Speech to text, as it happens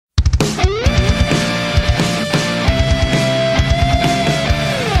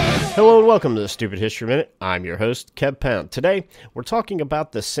Hello and welcome to the Stupid History Minute. I'm your host, Kev Pound. Today, we're talking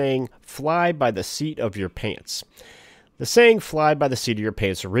about the saying, fly by the seat of your pants. The saying, fly by the seat of your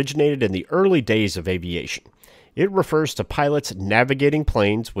pants, originated in the early days of aviation. It refers to pilots navigating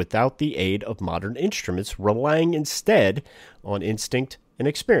planes without the aid of modern instruments, relying instead on instinct and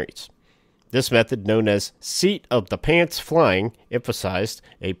experience. This method, known as seat of the pants flying, emphasized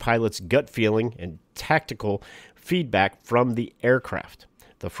a pilot's gut feeling and tactical feedback from the aircraft.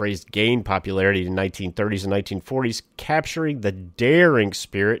 The phrase gained popularity in the 1930s and 1940s, capturing the daring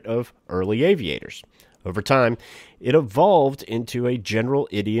spirit of early aviators. Over time, it evolved into a general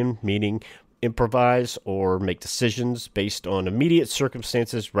idiom meaning improvise or make decisions based on immediate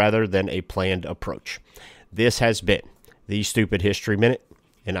circumstances rather than a planned approach. This has been the Stupid History Minute,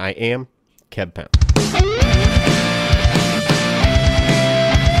 and I am Kev Pound.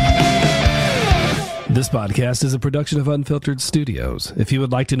 This podcast is a production of Unfiltered Studios. If you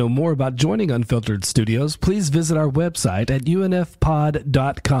would like to know more about joining Unfiltered Studios, please visit our website at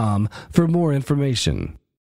unfpod.com for more information.